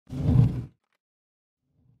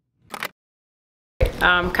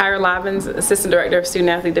Kyra Lobbins, Assistant Director of Student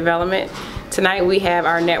Athlete Development. Tonight we have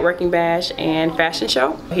our networking bash and fashion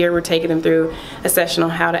show. Here we're taking them through a session on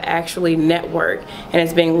how to actually network, and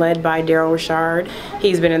it's being led by Daryl Richard.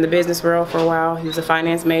 He's been in the business world for a while. He was a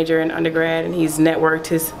finance major in undergrad, and he's networked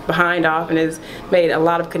his behind off and has made a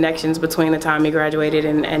lot of connections between the time he graduated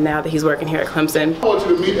and now that he's working here at Clemson. I want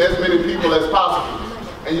you to meet as many people as possible,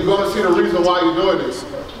 and you're going to see the reason why you're doing this.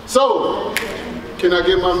 So, can I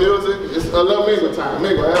get my music? It's a little mingle time.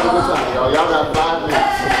 Mingle, have a good time, y'all. Y'all got 5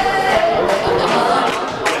 minutes.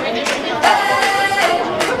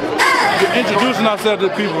 We're introducing ourselves to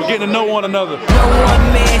people, getting to know one another. No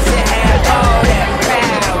one man should have all that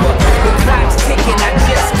power. The clock's ticking, I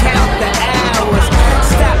just count the hours.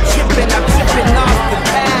 Stop tripping, I'm tripping off the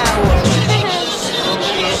power.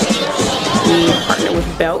 We partner with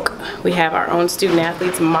Belk. We have our own student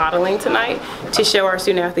athletes modeling tonight to show our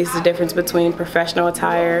student athletes the difference between professional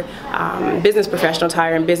attire, business professional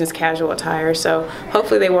attire, and business casual attire. So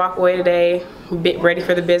hopefully they walk away today ready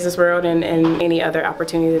for the business world and any other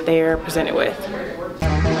opportunity that they are presented with.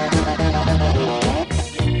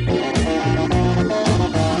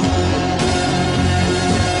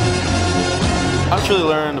 I truly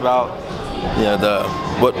learned about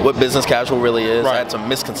what business casual really is. Right. I had some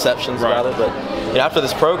misconceptions about it, but after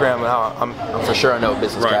this program, now I'm for sure I know what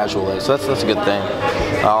business casual is. So that's a good thing.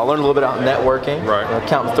 I learned a little bit about networking. Right.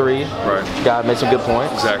 Counting 3. Right. Guy made some good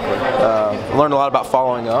points. Exactly. I learned a lot about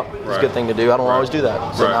following up. It's a good thing to do. I don't always do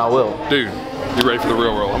that, so now I will. Dude, you ready for the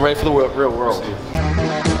real world? I'm ready for the real world.